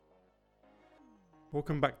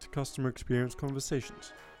Welcome back to Customer Experience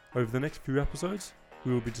Conversations. Over the next few episodes,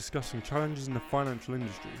 we will be discussing challenges in the financial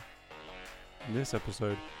industry. In this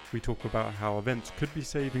episode, we talk about how events could be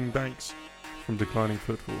saving banks from declining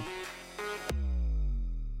footfall.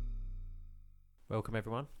 Welcome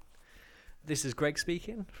everyone. This is Greg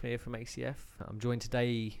speaking here from ACF. I'm joined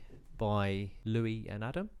today by Louis and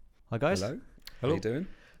Adam. Hi guys. Hello. How are you doing?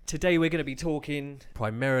 Today we're going to be talking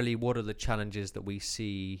primarily what are the challenges that we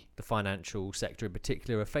see the financial sector in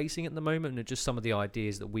particular are facing at the moment, and just some of the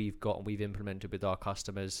ideas that we've got and we've implemented with our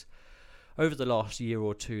customers over the last year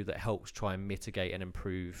or two that helps try and mitigate and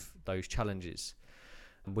improve those challenges.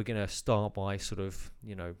 And we're going to start by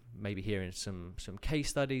maybe hearing some case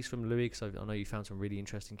studies from Louis, because I know you found some really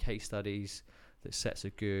interesting case studies that sets a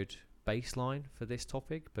good baseline for this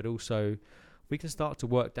topic, but also we can start to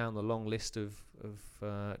work down the long list of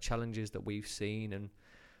challenges that we've seen and,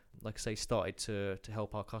 like I say, started to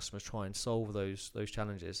help our customers try and solve those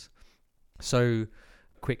challenges. So,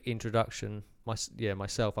 quick introduction.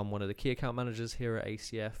 Myself, I'm one of the key account managers here at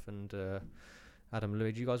ACF, and Adam,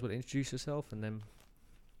 Louis, do you guys want to introduce yourself and then?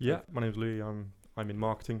 Yeah, my name's Louis. I'm in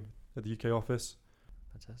marketing at the UK office.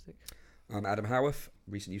 Fantastic. I'm Adam Howarth,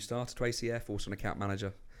 recently started to ACF, also an account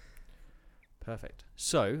manager. Perfect.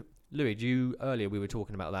 So, Louis, earlier we were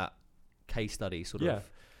talking about that case study of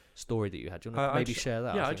story that you had. Do you want to maybe share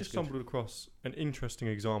that? Yeah, I just stumbled across an interesting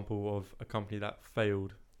example of a company that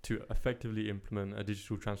failed to effectively implement a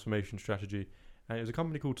digital transformation strategy. And it was a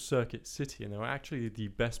company called Circuit City, and they were actually the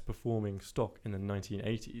best performing stock in the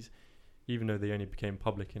 1980s, even though they only became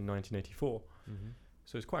public in 1984. Mm-hmm.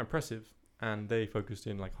 So it's quite impressive. And they focused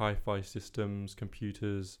in like hi-fi systems,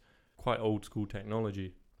 computers, quite old school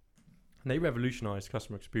technology. And they revolutionized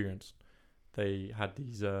customer experience. They had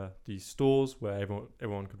these stores where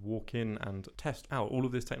everyone could walk in and test out all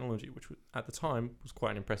of this technology, which at the time was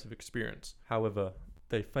quite an impressive experience. However,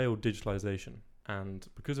 they failed digitalization. And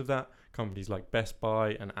because of that, companies like Best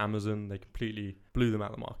Buy and Amazon, they completely blew them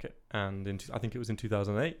out of the market. And I think it was in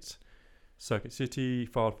 2008, Circuit City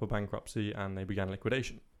filed for bankruptcy and they began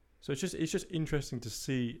liquidation. So it's just interesting to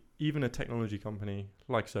see even a technology company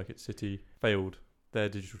like Circuit City failed their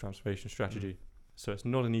digital transformation strategy. So it's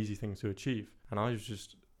not an easy thing to achieve. And I was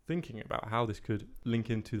just thinking about how this could link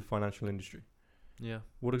into the financial industry. Yeah.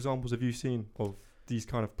 What examples have you seen of these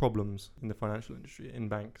kind of problems in the financial industry, in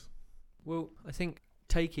banks? Well, I think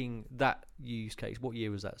taking that use case, what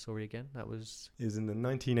year was that? Sorry again. That was... It was in the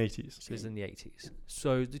 1980s. So it was in the 80s.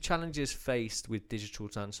 So the challenges faced with digital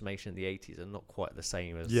transformation in the 80s are not quite the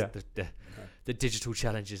same as the digital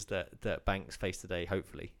challenges that banks face today,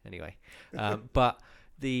 hopefully, anyway. But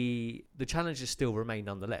the challenges still remain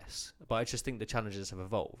nonetheless. But I just think the challenges have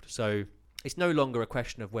evolved. So it's no longer a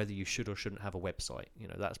question of whether you should or shouldn't have a website.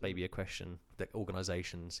 That's maybe a question that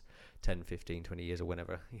organizations 10, 15, 20 years or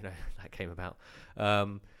whenever, that came about.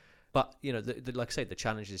 But, like I said, the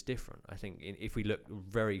challenge is different. I think if we look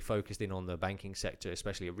very focused in on the banking sector,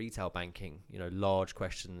 especially retail banking, large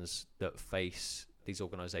questions that face these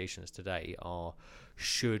organizations today are,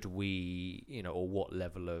 should we, or what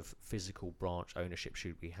level of physical branch ownership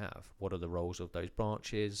should we have? What are the roles of those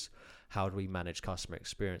branches? How do we manage customer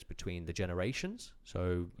experience between the generations?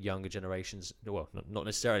 So younger generations, well, not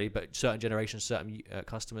necessarily, but certain generations, certain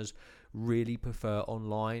customers really prefer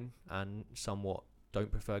online and somewhat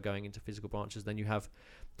don't prefer going into physical branches. Then you have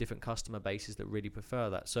different customer bases that really prefer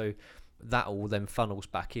that. So that all then funnels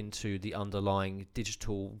back into the underlying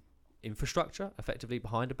digital infrastructure effectively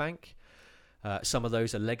behind a bank. Some of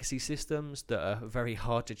those are legacy systems that are very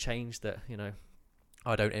hard to change, that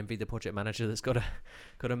I don't envy the project manager that's got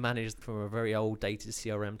to manage from a very old dated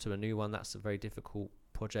CRM to a new one. That's a very difficult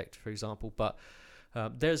project, for example. But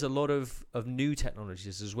there's a lot of new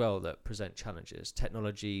technologies as well that present challenges,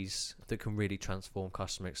 technologies that can really transform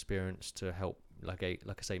customer experience to help, like I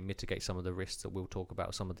say, mitigate some of the risks that we'll talk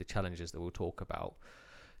about, some of the challenges that we'll talk about.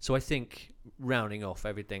 So I think rounding off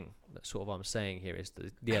everything that sort of I'm saying here is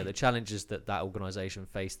that, the challenges that organization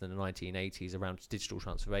faced in the 1980s around digital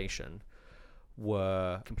transformation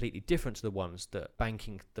were completely different to the ones that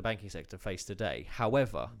the banking sector faced today.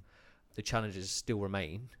 However, the challenges still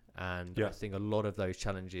remain, and I think a lot of those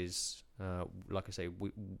challenges, like I say,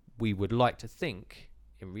 we would like to think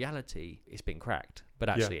in reality it's been cracked, but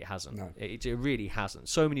actually it hasn't. No. It really hasn't.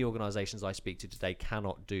 So many organizations I speak to today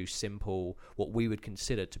cannot do simple, what we would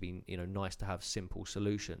consider to be nice to have simple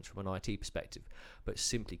solutions from an IT perspective, but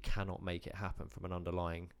simply cannot make it happen from an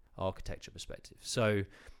underlying architecture perspective. So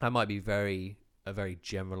that might be a very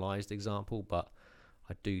generalized example, but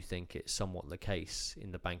I do think it's somewhat the case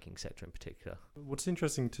in the banking sector in particular. What's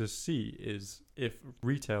interesting to see is if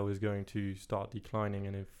retail is going to start declining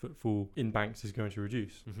and if footfall in banks is going to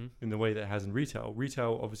reduce in the way that it has in retail.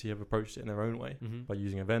 Retail obviously have approached it in their own way by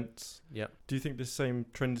using events. Yeah. Do you think this same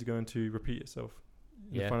trend is going to repeat itself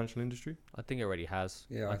in the financial industry? I think it already has.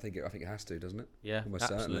 Yeah, I think it has to, doesn't it? Yeah,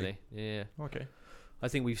 almost absolutely. Certainly. Yeah. Okay. I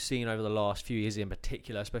think we've seen over the last few years in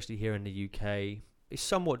particular, especially here in the UK, it's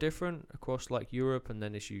somewhat different across like Europe, and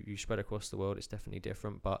then as you spread across the world, it's definitely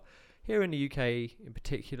different. But here in the UK in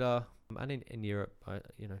particular, and in Europe,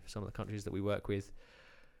 some of the countries that we work with,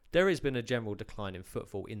 there has been a general decline in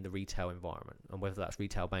footfall in the retail environment, and whether that's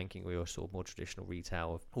retail banking or sort of more traditional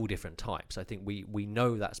retail of all different types. I think we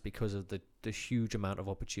know that's because of the huge amount of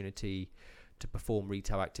opportunity to perform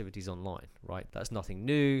retail activities online, right? That's nothing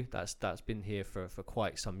new. That's been here for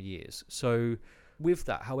quite some years. So with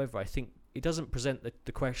that, however, I think it doesn't present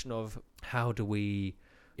the question of how do we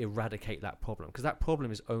eradicate that problem, because that problem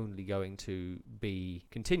is only going to be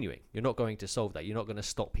continuing. You're not going to solve that. You're not going to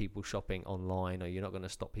stop people shopping online, or you're not going to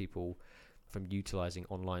stop people from utilizing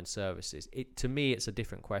online services. To me, it's a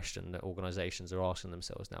different question that organizations are asking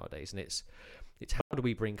themselves nowadays, and it's how do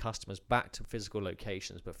we bring customers back to physical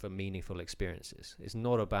locations but for meaningful experiences. It's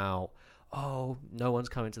not about, oh, no one's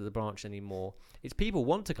coming to the branch anymore. It's people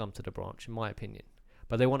want to come to the branch, in my opinion,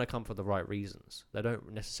 but they want to come for the right reasons. They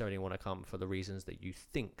don't necessarily want to come for the reasons that you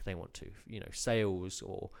think they want to, sales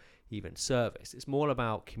or even service. It's more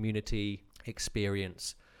about community,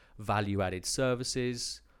 experience, value-added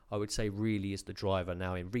services. I would say really is the driver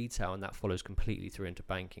now in retail, and that follows completely through into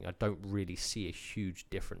banking. I don't really see a huge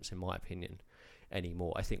difference, in my opinion,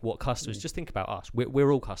 anymore. I think what customers, just think about us.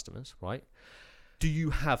 We're all customers, right? Do you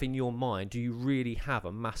have in your mind, do you really have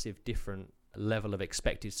a massive different level of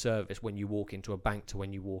expected service when you walk into a bank to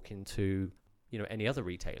when you walk into any other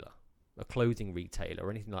retailer, a clothing retailer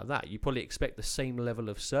or anything like that? You probably expect the same level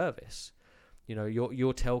of service.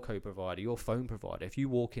 Your telco provider, your phone provider, if you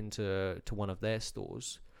walk into one of their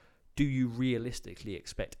stores, do you realistically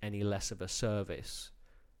expect any less of a service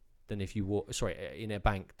than if you in a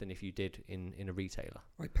bank than if you did in a retailer?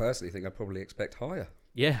 I personally think I'd probably expect higher.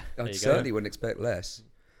 Yeah, I certainly wouldn't expect less.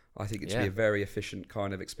 I think it should be a very efficient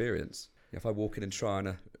kind of experience. If I walk in and try on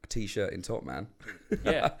a t-shirt in Topman,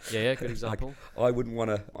 good example. I wouldn't want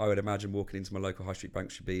to. I would imagine walking into my local high street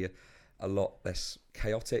bank should be a lot less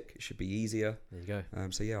chaotic. It should be easier. There you go.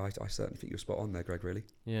 I certainly think you're spot on there, Greg. Really.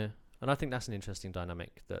 Yeah, and I think that's an interesting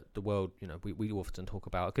dynamic that the world. We often talk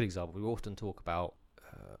about. A good example. We often talk about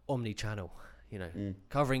omni-channel.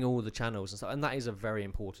 Covering all the channels and stuff, and that is a very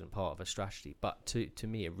important part of a strategy. But to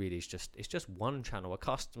me, it really is just one channel. A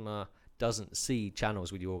customer doesn't see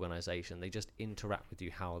channels with your organization. They just interact with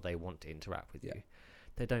you how they want to interact with you.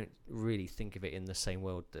 They don't really think of it in the same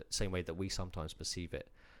way that we sometimes perceive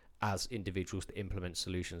it as individuals to implement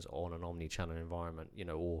solutions on an omni-channel environment,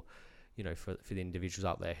 or for the individuals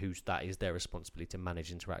out there that is their responsibility to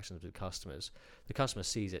manage interactions with customers. The customer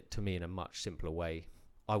sees it, to me, in a much simpler way.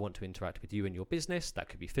 I want to interact with you in your business. That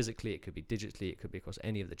could be physically, it could be digitally, it could be across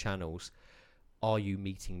any of the channels. Are you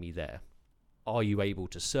meeting me there? Are you able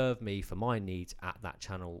to serve me for my needs at that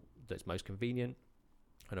channel that's most convenient?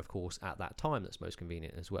 And of course, at that time that's most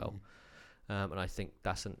convenient as well. And I think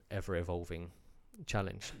that's an ever-evolving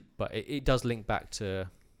challenge. But it does link back to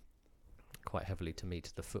quite heavily to me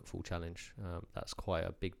to the footfall challenge. That's quite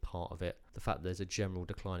a big part of it. The fact that there's a general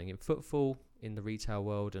declining in footfall in the retail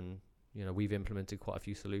world, and we've implemented quite a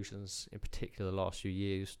few solutions, in particular the last few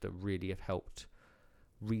years, that really have helped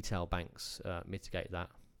retail banks mitigate that.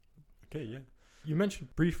 Okay, yeah. You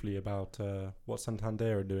mentioned briefly about what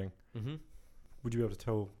Santander are doing. Mm-hmm. Would you be able to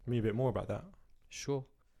tell me a bit more about that? Sure.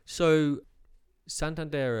 So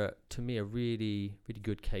Santander are, to me, a really, really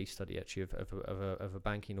good case study actually of a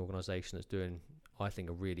banking organisation that's doing, I think,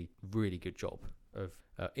 a really, really good job of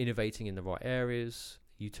innovating in the right areas,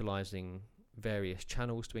 utilising various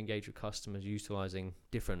channels to engage with customers, utilising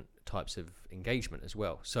different types of engagement as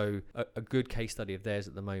well. So a good case study of theirs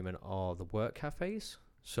at the moment are the work cafes.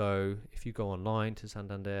 So if you go online to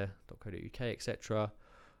santander.co.uk, etc.,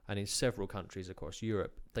 and in several countries across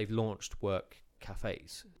Europe, they've launched work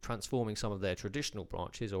cafes, transforming some of their traditional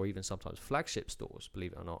branches or even sometimes flagship stores,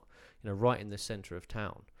 believe it or not, right in the centre of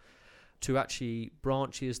town, to actually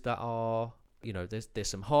branches that are, there's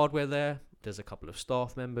some hardware there, there's a couple of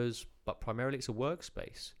staff members, but primarily it's a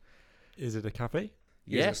workspace. Is it a cafe?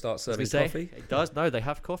 You're going to start serving coffee? It does. No, they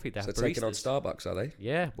have coffee. They have baristas. Taking on Starbucks, are they?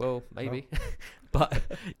 Yeah, well, maybe. But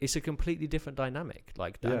it's a completely different dynamic.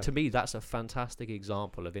 To me, that's a fantastic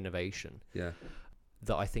example of innovation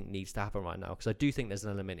that I think needs to happen right now. Because I do think there's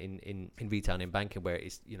an element in retail and in banking where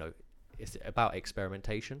it's, it's about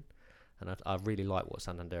experimentation. And I really like what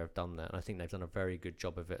Santander have done there. And I think they've done a very good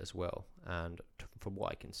job of it as well. And from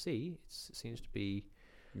what I can see, it seems to be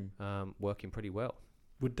working pretty well.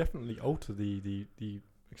 Would definitely alter the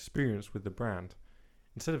experience with the brand.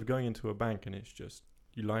 Instead of going into a bank and it's just,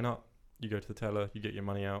 you line up, you go to the teller, you get your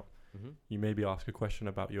money out, you maybe ask a question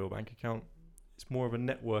about your bank account. It's more of a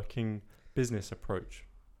networking business approach.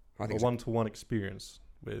 I think a one-to-one experience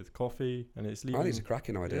with coffee, and it's leaving. I think it's a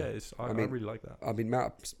cracking idea. Yeah, I really like that. I mean,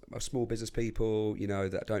 of small business people,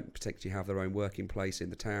 that don't particularly have their own working place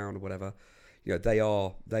in the town or whatever, they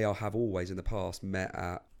have always in the past met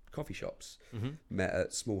at coffee shops, met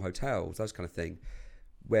at small hotels, those kind of thing.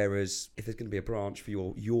 Whereas if there's going to be a branch for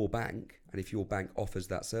your bank, and if your bank offers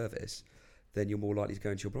that service, then you're more likely to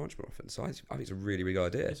go into your branch more often. So I think it's a really, really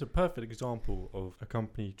good idea. It's a perfect example of a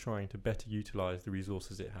company trying to better utilise the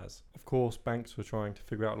resources it has. Of course, banks were trying to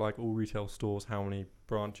figure out, like all retail stores, how many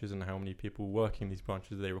branches and how many people working these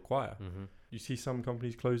branches they require. You see some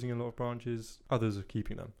companies closing a lot of branches, others are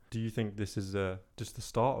keeping them. Do you think this is just the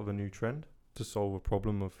start of a new trend to solve a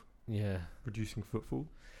problem of reducing footfall?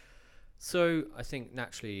 So I think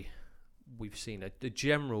naturally we've seen the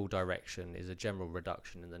general direction is a general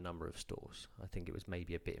reduction in the number of stores. I think it was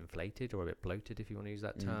maybe a bit inflated or a bit bloated, if you want to use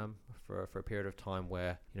that term, for a period of time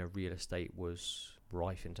where real estate was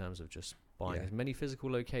rife in terms of just buying as many physical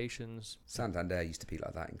locations. Santander used to be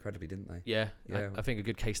like that incredibly, didn't they? Yeah. I think a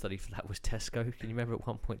good case study for that was Tesco. Can you remember at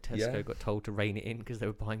one point Tesco got told to rein it in because they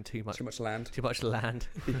were buying too much land.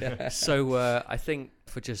 So I think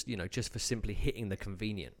for just for simply hitting the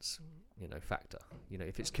convenience factor,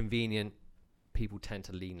 if it's convenient, people tend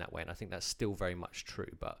to lean that way, and I think that's still very much true.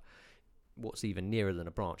 But what's even nearer than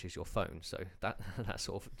a branch is your phone, so that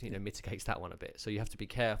sort of mitigates that one a bit. So you have to be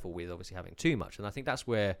careful with obviously having too much, and I think that's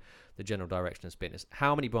where the general direction has been: is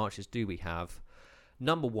how many branches do we have?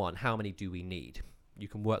 Number one, how many do we need? You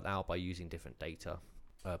can work that out by using different data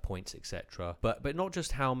points, etc. But not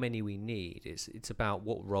just how many we need. It's about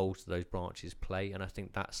what roles those branches play, and I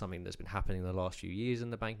think that's something that's been happening in the last few years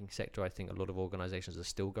in the banking sector. I think a lot of organisations are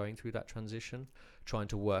still going through that transition, trying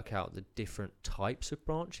to work out the different types of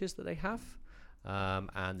branches that they have,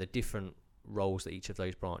 and the different roles that each of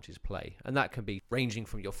those branches play. And that can be ranging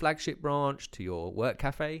from your flagship branch to your work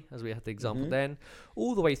cafe, as we had the example then,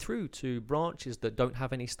 all the way through to branches that don't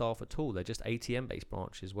have any staff at all. They're just ATM based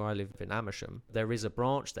branches. Where I live in Amersham, there is a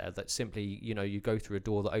branch there that simply you go through a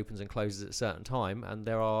door that opens and closes at a certain time, and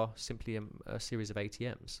there are simply a series of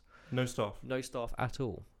ATMs. No staff at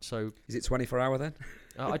all. So is it 24-hour then?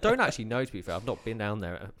 I don't actually know, to be fair. I've not been down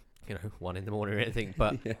there at 1 a.m. or anything,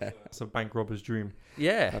 but it's a bank robber's dream.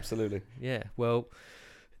 Yeah, absolutely. Yeah, well,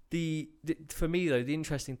 the for me though, the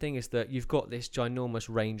interesting thing is that you've got this ginormous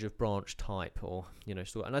range of branch type, or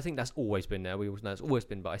store, and I think that's always been there. We always know it's always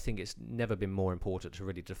been, but I think it's never been more important to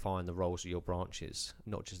really define the roles of your branches,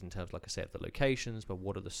 not just in terms, like I said, of the locations, but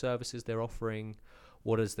what are the services they're offering.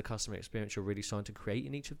 What is the customer experience you're really trying to create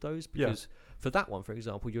in each of those? Because for that one, for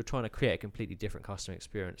example, you're trying to create a completely different customer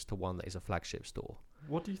experience to one that is a flagship store.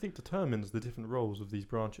 What do you think determines the different roles of these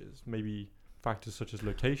branches? Maybe factors such as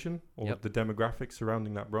location or the demographics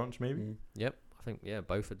surrounding that branch, maybe? Yep. I think,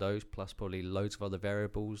 both of those, plus probably loads of other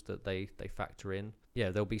variables that they factor in. Yeah,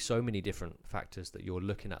 there'll be so many different factors that you're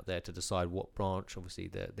looking at there to decide what branch, obviously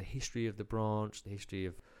the history of the branch, the history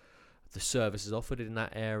of the services offered in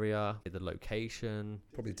that area, the location.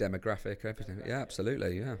 Probably demographic, everything. Yeah,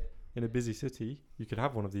 absolutely, yeah. In a busy city, you could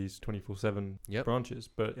have one of these 24/7 branches,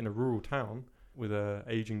 but in a rural town with a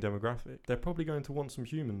aging demographic, they're probably going to want some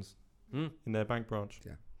humans in their bank branch.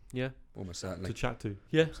 Yeah. Almost certainly. To chat to.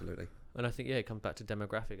 Yeah. Absolutely. And I think, it comes back to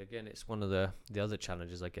demographic. Again, it's one of the other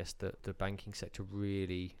challenges, I guess, that the banking sector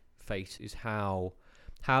really face is how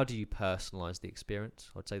do you personalise the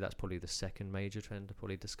experience? I'd say that's probably the second major trend to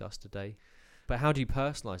probably discuss today. But how do you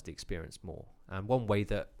personalise the experience more? And one way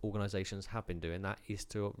that organisations have been doing that is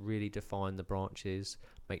to really define the branches,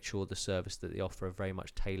 make sure the service that they offer are very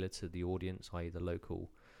much tailored to the audience, i.e. the local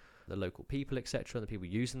people, etc., and the people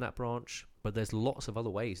using that branch. But there's lots of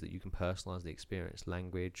other ways that you can personalise the experience: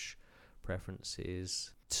 language,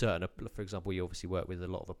 preferences, for example, we obviously work with a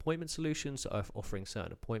lot of appointment solutions, offering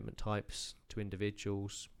certain appointment types to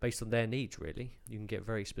individuals based on their needs, really. You can get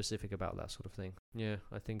very specific about that sort of thing. Yeah,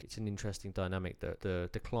 I think it's an interesting dynamic that the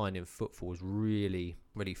decline in footfall is really,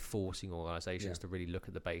 really forcing organisations to really look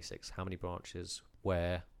at the basics. How many branches,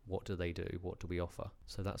 where, what do they do, what do we offer?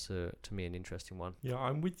 So that's, to me, an interesting one. Yeah,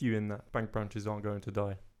 I'm with you in that bank branches aren't going to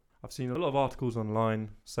die. I've seen a lot of articles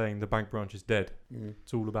online saying the bank branch is dead.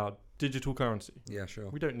 It's all about digital currency. Yeah, sure.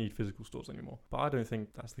 We don't need physical stores anymore. But I don't think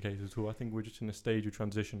that's the case at all. I think we're just in a stage of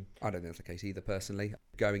transition. I don't think that's the case either, personally.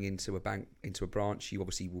 Going into a bank, into a branch, you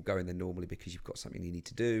obviously will go in there normally because you've got something you need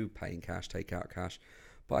to do, pay in cash, take out cash.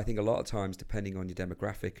 But I think a lot of times, depending on your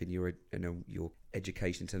demographic and your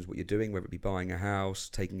education in terms of what you're doing, whether it be buying a house,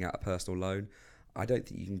 taking out a personal loan, I don't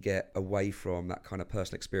think you can get away from that kind of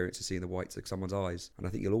personal experience of seeing the whites of someone's eyes. And I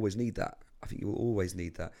think you'll always need that. I think you will always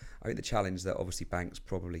need that. I think the challenge that obviously banks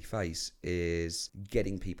probably face is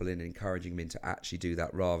getting people in and encouraging them in to actually do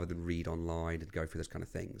that rather than read online and go through those kind of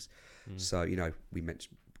things. So,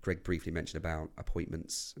 Greg briefly mentioned about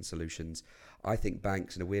appointments and solutions. I think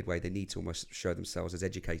banks, in a weird way, they need to almost show themselves as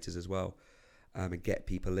educators as well, and get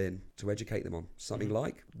people in to educate them on something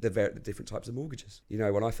like the different types of mortgages.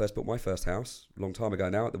 When I first bought my first house, a long time ago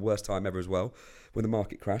now, at the worst time ever as well, when the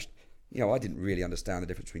market crashed, I didn't really understand the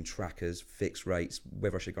difference between trackers, fixed rates,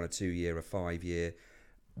 whether I should have gone a 2-year or 5-year,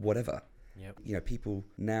 whatever. Yep. People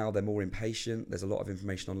now, they're more impatient. There's a lot of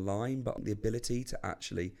information online, but the ability to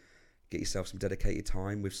actually get yourself some dedicated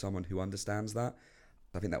time with someone who understands that,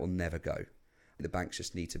 I think that will never go. The banks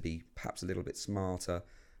just need to be perhaps a little bit smarter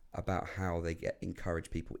about how they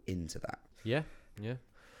encourage people into that. Yeah.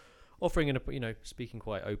 Offering speaking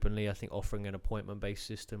quite openly, I think offering an appointment-based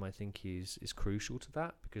system, I think is crucial to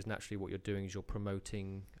that, because naturally what you're doing is you're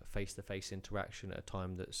promoting a face-to-face interaction at a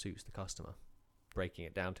time that suits the customer, breaking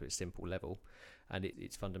it down to its simple level. And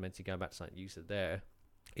it's fundamentally going back to something you said there,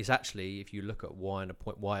 is actually, if you look at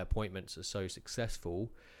why appointments are so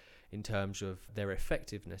successful in terms of their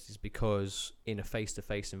effectiveness, is because in a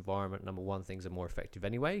face-to-face environment, number one, things are more effective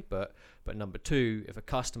anyway, but number two, if a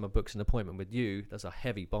customer books an appointment with you, that's a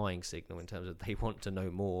heavy buying signal in terms of they want to know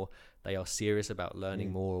more, they are serious about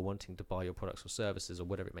learning more or wanting to buy your products or services or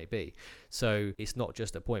whatever it may be. So it's not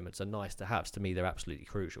just appointments are nice to have. To me, they're absolutely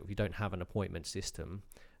crucial. If you don't have an appointment system,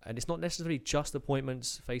 and it's not necessarily just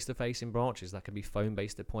appointments face-to-face in branches. That can be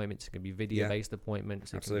phone-based appointments. It can be video-based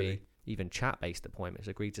appointments. It absolutely. can be even chat-based appointments.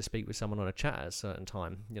 Agree to speak with someone on a chat at a certain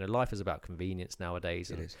time. Life is about convenience nowadays.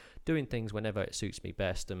 It and is. Doing things whenever it suits me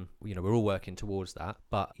best. And, we're all working towards that.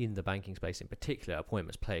 But in the banking space in particular,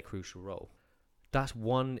 appointments play a crucial role. That's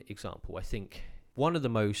one example. I think one of the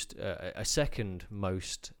a second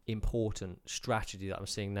most important strategy that I'm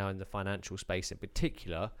seeing now in the financial space in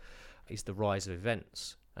particular is the rise of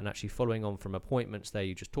events. And actually following on from appointments there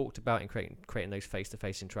you just talked about, and creating those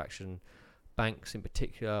face-to-face interaction, banks in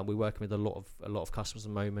particular, we're working with a lot of customers at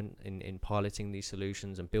the moment in piloting these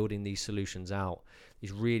solutions and building these solutions out,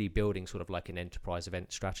 is really building sort of like an enterprise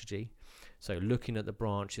event strategy. So looking at the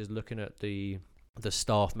branches, looking at the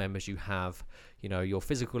staff members you have, your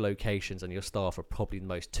physical locations and your staff are probably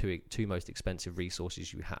the two most expensive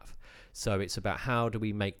resources you have. So it's about how do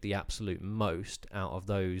we make the absolute most out of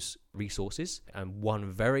those resources. And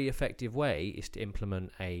one very effective way is to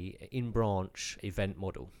implement a in-branch event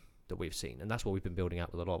model that we've seen. And that's what we've been building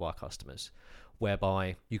out with a lot of our customers,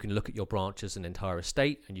 whereby you can look at your branch as an entire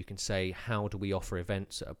estate and you can say, how do we offer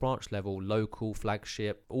events at a branch level, local,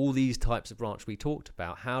 flagship, all these types of branch we talked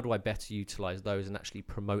about. How do I better utilize those and actually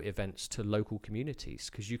promote events to local communities?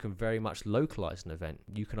 Because you can very much localize an event.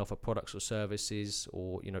 You can offer products or services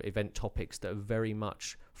or, event topics that are very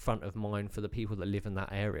much front of mind for the people that live in that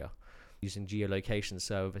area. Using geolocation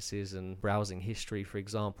services and browsing history, for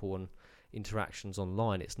example, and interactions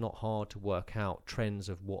online, it's not hard to work out trends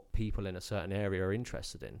of what people in a certain area are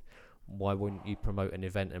interested in. Why wouldn't you promote an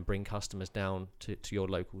event and bring customers down to your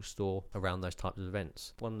local store around those types of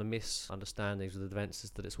events? One of the misunderstandings of the events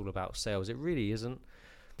is that it's all about sales. It really isn't.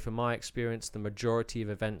 From my experience, the majority of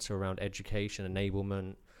events are around education,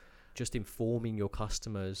 enablement, just informing your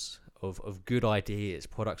customers of good ideas,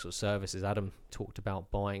 products or services. Adam talked about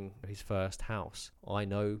buying his first house. I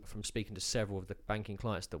know from speaking to several of the banking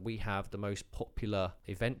clients that we have, the most popular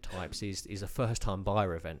event types is a first-time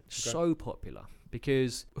buyer event. Okay. So popular.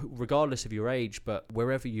 Because regardless of your age, but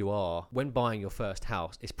wherever you are, when buying your first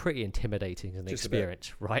house, it's pretty intimidating as an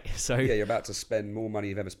experience, right? So yeah, you're about to spend more money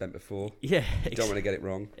you've ever spent before. Yeah. You don't want to get it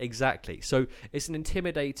wrong. Exactly. So it's an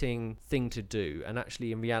intimidating thing to do. And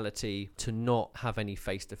actually, in reality, to not have any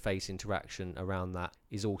face-to-face interaction around that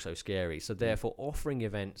is also scary. So therefore, offering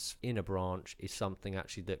events in a branch is something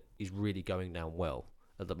actually that is really going down well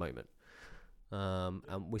at the moment.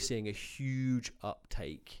 And we're seeing a huge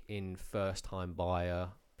uptake in first-time buyer,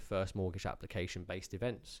 first mortgage application-based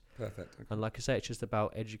events. Perfect. Okay. And like I say, it's just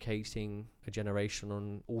about educating a generation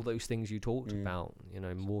on all those things you talked about,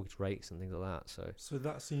 mortgage rates and things like that. So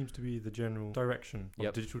that seems to be the general direction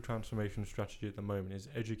of digital transformation strategy at the moment, is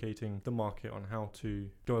educating the market on how to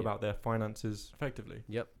go about their finances effectively.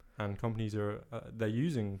 Yep. And companies are they're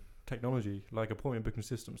using technology like appointment booking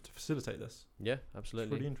systems to facilitate this. Yeah, It's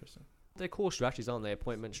absolutely. really interesting. They're core strategies, aren't they?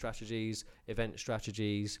 Appointment strategies, event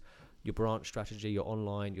strategies, your branch strategy, your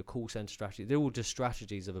online, your call center strategy. They're all just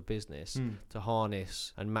strategies of a business to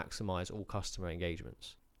harness and maximize all customer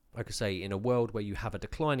engagements. Like I say, in a world where you have a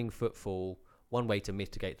declining footfall, one way to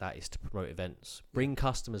mitigate that is to promote events. Bring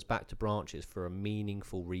customers back to branches for a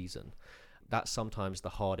meaningful reason. That's sometimes the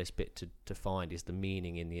hardest bit to find, is the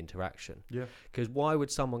meaning in the interaction. Yeah. Because why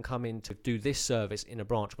would someone come in to do this service in a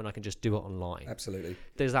branch when I can just do it online? Absolutely.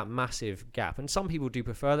 There's that massive gap. And some people do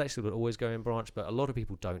prefer that, so they'll always go in branch, but a lot of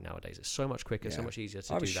people don't nowadays. It's so much quicker, so much easier to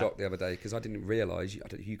do that. I was shocked the other day because I didn't realise, I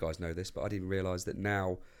don't know if you guys know this, but I didn't realise that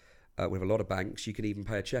now with a lot of banks, you can even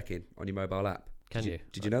pay a check-in on your mobile app. Can you?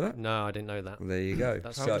 Did you know that? No, I didn't know that. Well, there you go.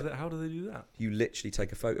 How do they do that? You literally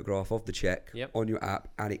take a photograph of the check on your app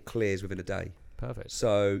and it clears within a day. Perfect.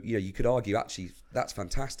 So, you could argue actually that's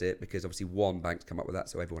fantastic because obviously one bank's come up with that,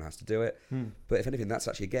 so everyone has to do it. But if anything, that's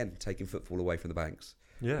actually, again, taking footfall away from the banks.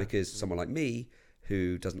 Yeah. Because someone like me,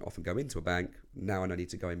 who doesn't often go into a bank, now I don't need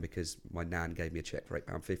to go in because my nan gave me a check for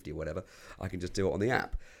 £8.50 or whatever. I can just do it on the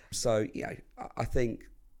app. So, I think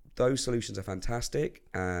those solutions are fantastic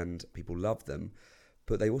and people love them,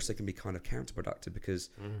 but they also can be kind of counterproductive because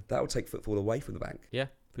that will take footfall away from the bank. Yeah,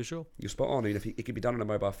 for sure. You're spot on. I mean, if it can be done on a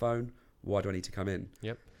mobile phone, why do I need to come in?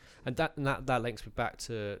 Yep. And that links me back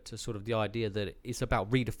to sort of the idea that it's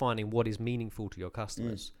about redefining what is meaningful to your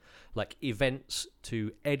customers. Like events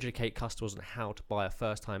to educate customers on how to buy a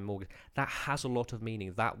first-time mortgage. That has a lot of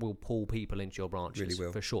meaning. That will pull people into your branches. Really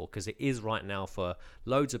will. For sure. Because it is right now for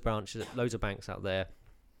loads of branches, loads of banks out there.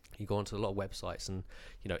 You go onto a lot of websites and,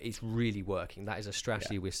 it's really working. That is a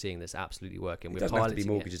strategy we're seeing that's absolutely working. It doesn't have to be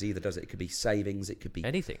mortgages either, does it? It could be savings. It could be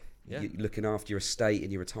anything. Yeah. Looking after your estate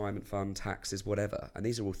and your retirement fund, taxes, whatever. And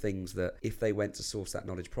these are all things that if they went to source that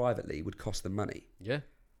knowledge privately would cost them money. Yeah.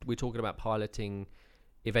 We're talking about piloting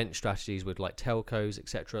event strategies with like telcos,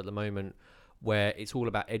 etc. at the moment, where it's all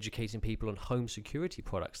about educating people on home security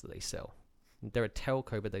products that they sell. They're a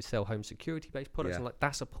telco, but they sell home security-based products, and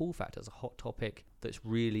that's a pull factor. It's a hot topic that's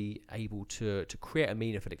really able to create a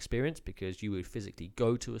meaningful experience because you would physically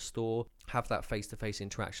go to a store, have that face-to-face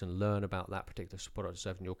interaction, learn about that particular product or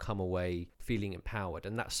service, and you'll come away feeling empowered.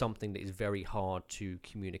 And that's something that is very hard to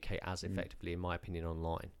communicate as effectively, in my opinion,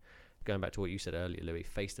 online. Going back to what you said earlier, Louis,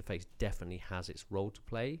 face-to-face definitely has its role to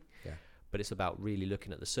play, but it's about really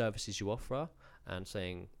looking at the services you offer and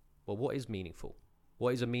saying, well, what is meaningful?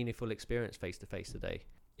 What is a meaningful experience face-to-face today?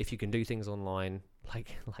 If you can do things online,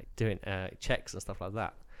 like doing checks and stuff like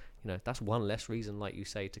that, that's one less reason, like you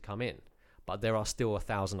say, to come in. But there are still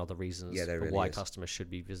 1,000 other reasons for why customers should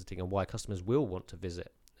be visiting and why customers will want to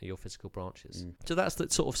visit your physical branches. So that's the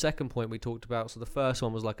sort of second point we talked about. So the first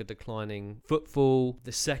one was like a declining footfall.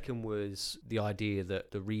 The second was the idea that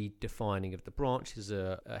the redefining of the branches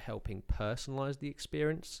are helping personalize the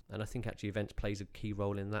experience. And I think actually events plays a key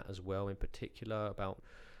role in that as well, in particular about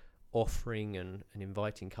offering and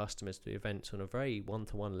inviting customers to events on a very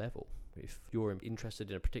one-to-one level. If you're interested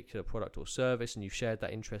in a particular product or service and you've shared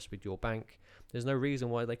that interest with your bank, there's no reason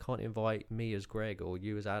why they can't invite me as Greg or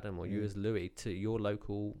you as Adam or you as Louis to your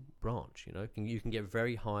local branch. You can get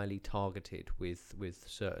very highly targeted with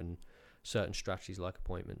certain strategies like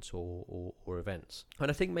appointments or events.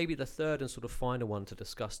 And I think maybe the third and sort of final one to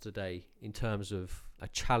discuss today in terms of a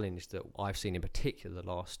challenge that I've seen in particular the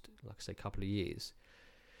last, like I say, couple of years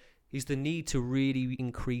is the need to really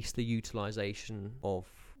increase the utilization of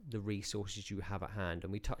the resources you have at hand.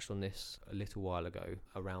 And we touched on this a little while ago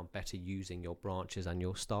around better using your branches and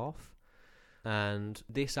your staff. And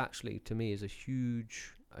this actually, to me, is a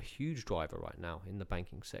huge driver right now in the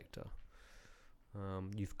banking sector.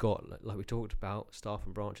 You've got, like we talked about, staff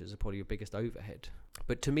and branches are probably your biggest overhead.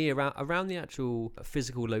 But to me, around the actual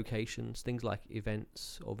physical locations, things like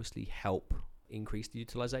events obviously help increase the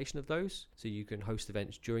utilization of those. So you can host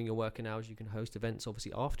events during your working hours. You can host events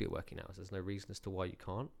obviously after your working hours. There's no reason as to why you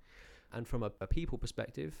can't. And from a people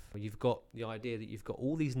perspective, you've got the idea that you've got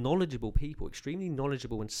all these knowledgeable people, extremely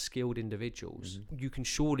knowledgeable and skilled individuals. You can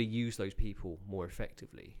surely use those people more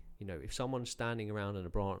effectively. If someone's standing around in a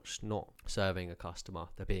branch not serving a customer,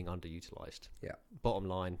 they're being underutilized. Yeah. Bottom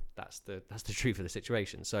line, that's the truth of the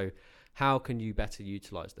situation. So how can you better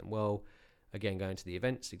utilize them? Well, again, going to the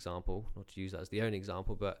events example, not to use that as the only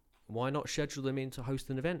example, but why not schedule them in to host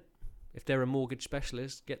an event? If they're a mortgage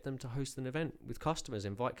specialist, get them to host an event with customers.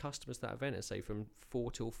 Invite customers to that event and say from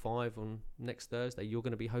 4 till 5 on next Thursday, you're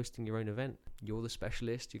going to be hosting your own event. You're the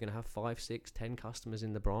specialist. You're going to have 5, 6, 10 customers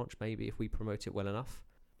in the branch, maybe if we promote it well enough.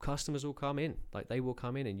 customers will come in, like they will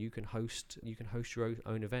come in, and you can host your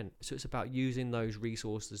own event. So it's about using those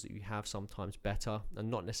resources that you have sometimes better, and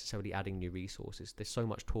not necessarily adding new resources. There's so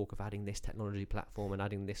much talk of adding this technology platform and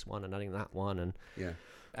adding this one and adding that one, and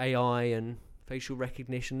AI and facial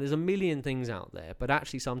recognition. There's a million things out there, but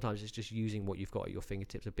actually sometimes it's just using what you've got at your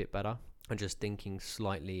fingertips a bit better, and just thinking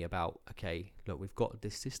slightly about, okay, look, we've got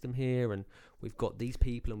this system here, and we've got these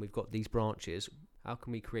people, and we've got these branches. How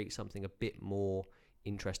can we create something a bit more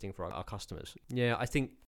interesting for our customers? Yeah, I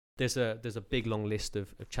think there's a big long list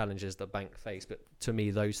of challenges that bank face, but to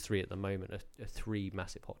me those three at the moment are three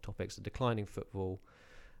massive hot topics: the declining footfall,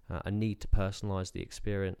 a need to personalize the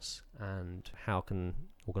experience, and how can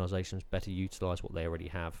organizations better utilize what they already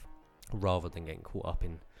have rather than getting caught up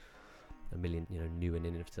in a million new and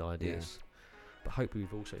innovative ideas. But hopefully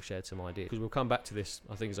we've also shared some ideas, because we'll come back to this,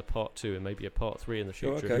 I think, as a part 2 and maybe a part 3 in the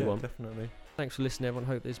future. Okay. Yeah, definitely. Thanks for listening, everyone.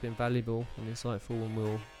 Hope it's been valuable and insightful, and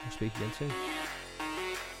we'll speak again soon.